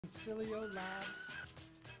Concilio Labs.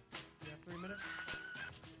 You have 3 minutes.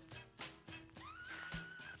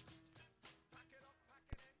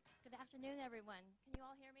 Good afternoon, everyone. Can you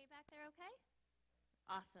all hear me back there okay?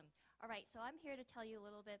 Awesome. All right, so I'm here to tell you a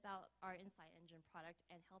little bit about our Insight Engine product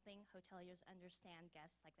and helping hoteliers understand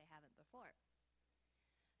guests like they haven't before.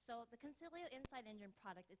 So the Concilio Insight Engine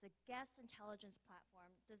product is a guest intelligence platform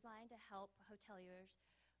designed to help hoteliers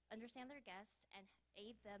understand their guests and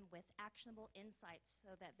aid them with actionable insights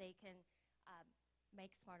so that they can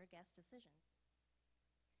make smarter guest decisions.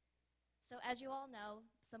 So as you all know,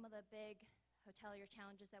 some of the big hotelier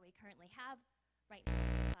challenges that we currently have right now,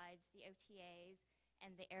 besides the OTAs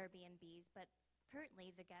and the Airbnbs, but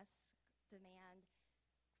currently the guests demand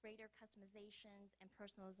greater customizations and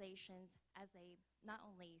personalizations as they not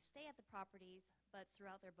only stay at the properties, but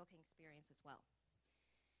throughout their booking experience as well.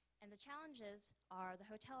 And the challenges are the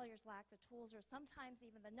hoteliers lack the tools or sometimes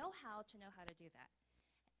even the know-how to know how to do that.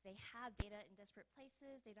 They have data in disparate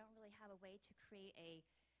places. They don't really have a way to create a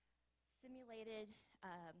simulated,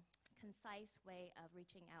 concise way of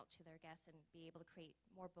reaching out to their guests and be able to create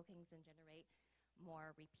more bookings and generate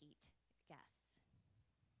more repeat guests.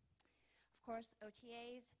 Of course,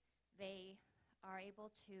 OTAs, they are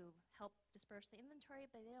able to help disperse the inventory,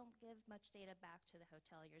 but they don't give much data back to the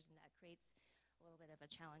hoteliers, and that creates a little bit of a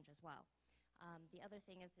challenge as well. The other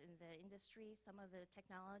thing is in the industry, some of the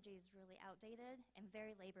technology is really outdated and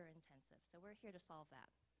very labor intensive, so we're here to solve that.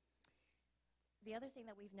 The other thing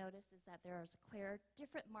that we've noticed is that there are clear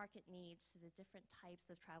different market needs to the different types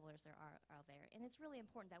of travelers there are out there, and it's really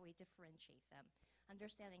important that we differentiate them.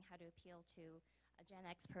 Understanding how to appeal to a Gen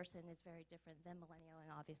X person is very different than millennial and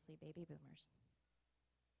obviously baby boomers.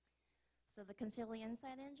 So the Concilio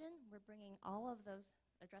Insight Engine, we're bringing all of those,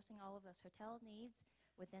 addressing all of those hotel needs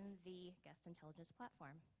within the guest intelligence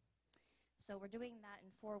platform. So we're doing that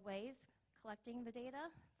in 4 ways: collecting the data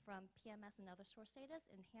from PMS and other source data,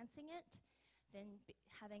 enhancing it, then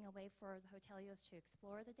having a way for the hoteliers to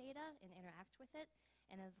explore the data and interact with it,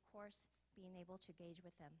 and of course, being able to engage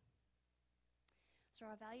with them. So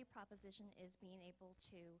our value proposition is being able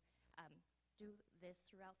to do this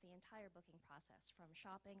throughout the entire booking process, from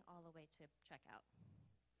shopping all the way to checkout.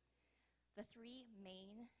 The 3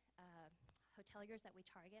 main hoteliers that we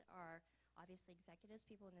target are obviously executives,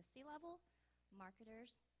 people in the C-level,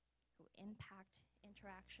 marketers who impact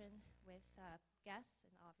interaction with guests,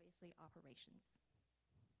 and obviously operations.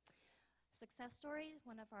 Success stories,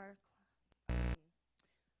 one of our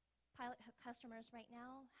pilot customers right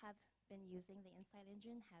now have been using the Insight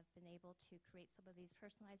Engine, have been able to create some of these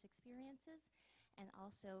personalized experiences and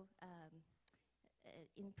also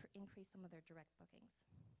increase some of their direct bookings.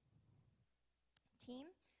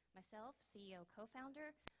 Team, myself, CEO,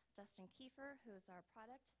 co-founder, Dustin Kiefer, who is our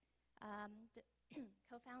product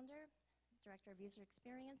co-founder, director of user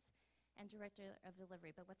experience, and director of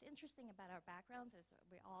delivery. But what's interesting about our backgrounds is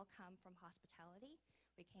we all come from hospitality.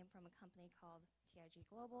 We came from a company called TIG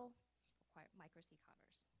Global, acquired Micros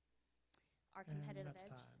e-commerce. Our competitive edge.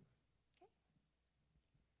 And that's time. Okay.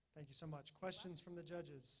 Thank you so much. Questions from the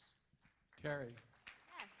judges? Terri,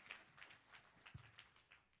 Yes.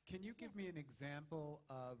 can you give me an example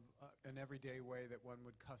of an everyday way that one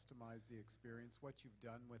would customize the experience, what you've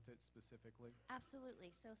done with it specifically?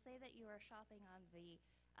 Absolutely. So say that you are shopping on the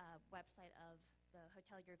website of the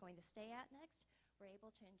hotel you're going to stay at next. We're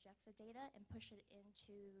able to inject the data and push it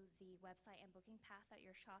into the website and booking path that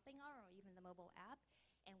you're shopping on, or even the mobile app.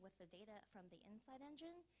 And with the data from the Insight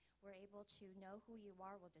Engine, we're able to know who you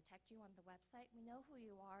are. We'll detect you on the website. We know who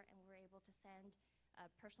you are, and we're able to send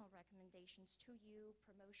personal recommendations to you,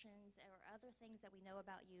 promotions, or other things that we know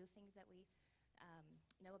about you, things that we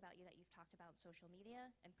know about you that you've talked about on social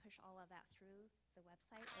media, and push all of that through the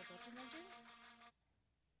website or booking engine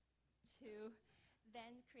to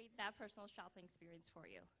then create that personal shopping experience for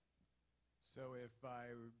you. So if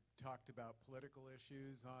I talked about political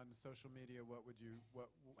issues on social media,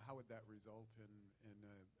 how would that result in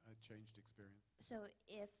a changed experience? So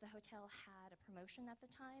if the hotel had a promotion at the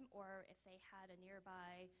time, or if they had a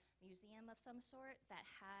nearby museum of some sort that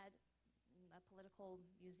had a political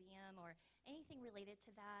museum or anything related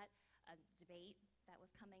to that, a debate that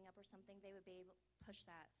was coming up or something, they would be able to push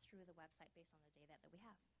that through the website based on the data that we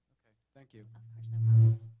have. Okay, thank you. Of course, no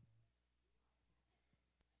problem.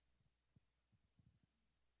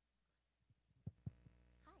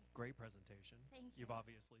 Hi. Great presentation. Thank you. You've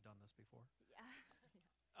obviously done this before.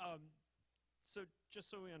 Yeah. So just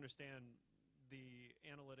so we understand, the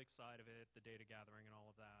analytics side of it, the data gathering and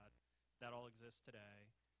all of that, that all exists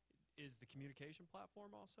today. Is the communication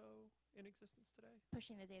platform also in existence today?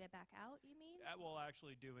 Pushing the data back out, you mean? Well,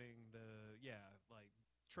 actually doing the, like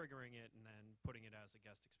triggering it and then putting it as a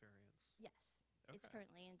guest experience. Yes. It's Okay.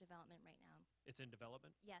 currently in development right now. It's in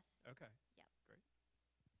development? Yes. Okay. Yep. Great.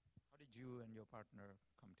 How did you and your partner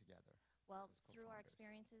come together? Well, as through our co-founders?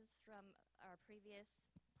 experiences from our previous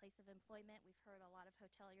place of employment, we've heard a lot of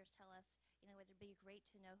hoteliers tell us, you know, it'd be great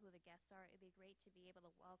to know who the guests are. It'd be great to be able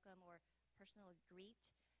to welcome or personally greet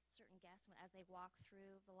certain guests as they walk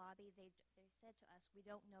through the lobby. They said to us, we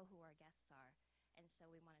don't know who our guests are, and so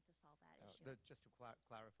we wanted to solve that issue. Just to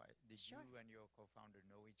clarify, did Sure. you and your co-founder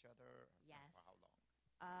know each other? Yes. For how long?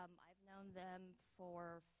 I've known them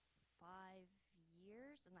for 5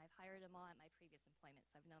 years, and I've hired them all at my previous employment,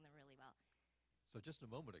 so I've known them really well. So just a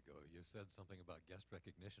moment ago, you said something about guest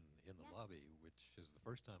recognition in the Yes. lobby, which is the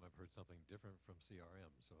first time I've heard something different from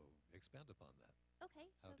CRM. So expand upon that.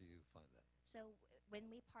 Okay, How so do you find that? when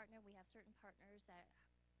we partner, we have certain partners that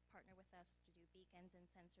partner with us to do beacons and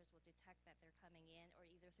sensors will detect that they're coming in, or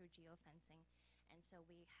either through geofencing. And so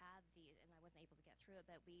we have these, and I wasn't able to get through it,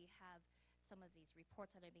 but we have some of these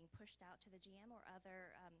reports that are being pushed out to the GM or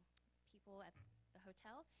other people at the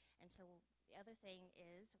hotel. And so the other thing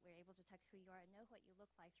is we're able to detect who you are and know what you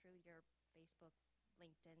look like through your Facebook,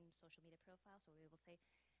 LinkedIn, social media profile. So we're able to say,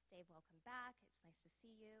 Dave, welcome back. It's nice to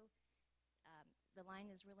see you. The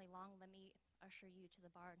line is really long. Let me usher you to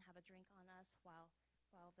the bar and have a drink on us while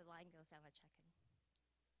the line goes down the check-in.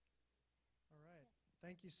 All right. Yes.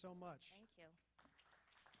 Thank you so much. Thank you.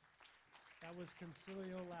 That was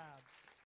Concilio Labs.